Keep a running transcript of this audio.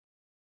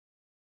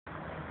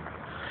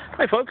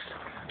Hi folks,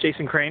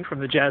 Jason Crane from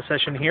the Jazz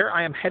Session here.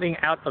 I am heading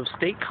out of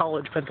State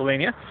College,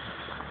 Pennsylvania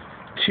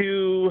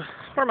to,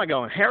 where am I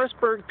going?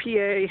 Harrisburg,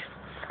 PA,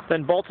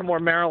 then Baltimore,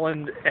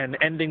 Maryland, and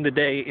ending the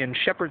day in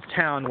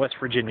Shepherdstown, West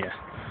Virginia,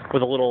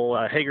 with a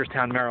little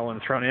Hagerstown,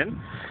 Maryland thrown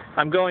in.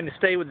 I'm going to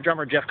stay with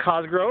drummer Jeff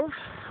Cosgrove,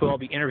 who I'll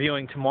be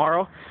interviewing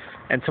tomorrow.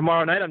 And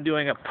tomorrow night I'm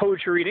doing a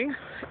poetry reading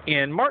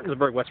in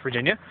Martinsburg, West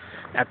Virginia,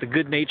 at the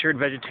Good Natured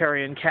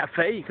Vegetarian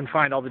Cafe. You can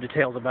find all the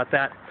details about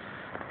that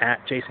at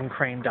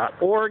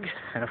jasoncrane.org.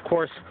 And of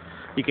course,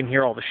 you can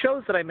hear all the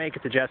shows that I make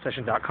at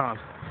thejazzsession.com.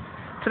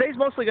 Today's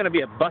mostly going to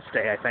be a bus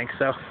day, I think,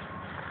 so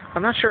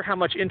I'm not sure how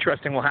much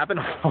interesting will happen,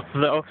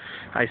 although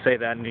I say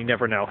that and you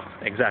never know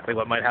exactly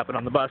what might happen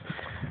on the bus.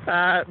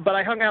 But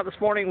I hung out this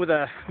morning with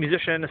a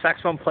musician, a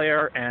saxophone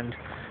player, and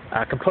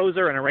a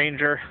composer and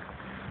arranger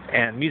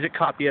and music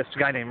copyist, a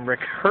guy named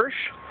Rick Hirsch,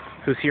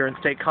 who's here in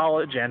State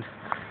College. And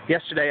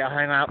yesterday I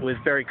hung out with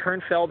Barry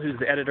Kernfeld, who's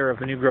the editor of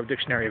the New Grove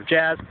Dictionary of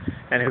Jazz,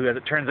 and who, as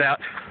it turns out,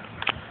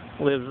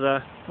 lives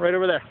right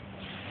over there.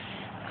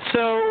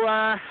 So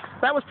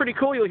that was pretty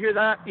cool. You'll hear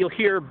that. You'll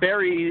hear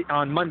Barry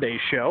on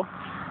Monday's show.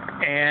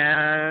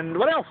 And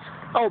what else?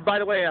 Oh, by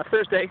the way, this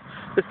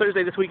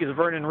Thursday this week is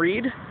Vernon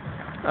Reid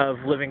of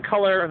Living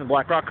Colour and the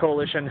Black Rock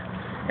Coalition,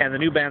 and the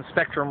new band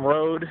Spectrum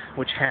Road,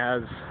 which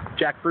has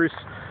Jack Bruce,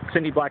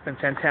 Cindy Blackman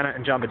Santana,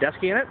 and John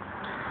Badesky in it.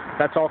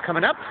 That's all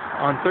coming up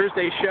on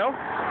Thursday's show.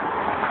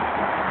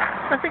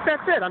 I think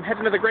that's it. I'm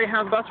heading to the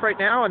Greyhound bus right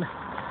now and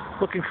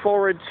looking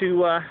forward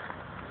to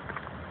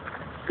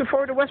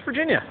West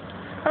Virginia.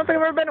 I don't think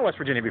I've ever been to West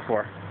Virginia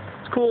before.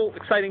 It's a cool,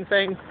 exciting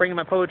thing, bringing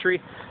my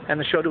poetry and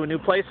the show to a new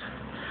place.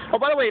 Oh,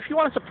 by the way, if you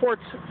want to support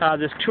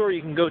this tour,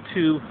 you can go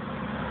to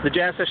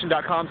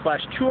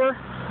thejazzsession.com/tour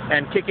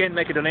and kick in,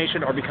 make a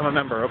donation, or become a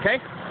member, okay?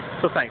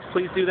 So thanks.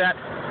 Please do that,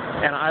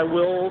 and I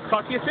will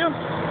talk to you soon.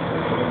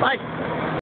 Bye.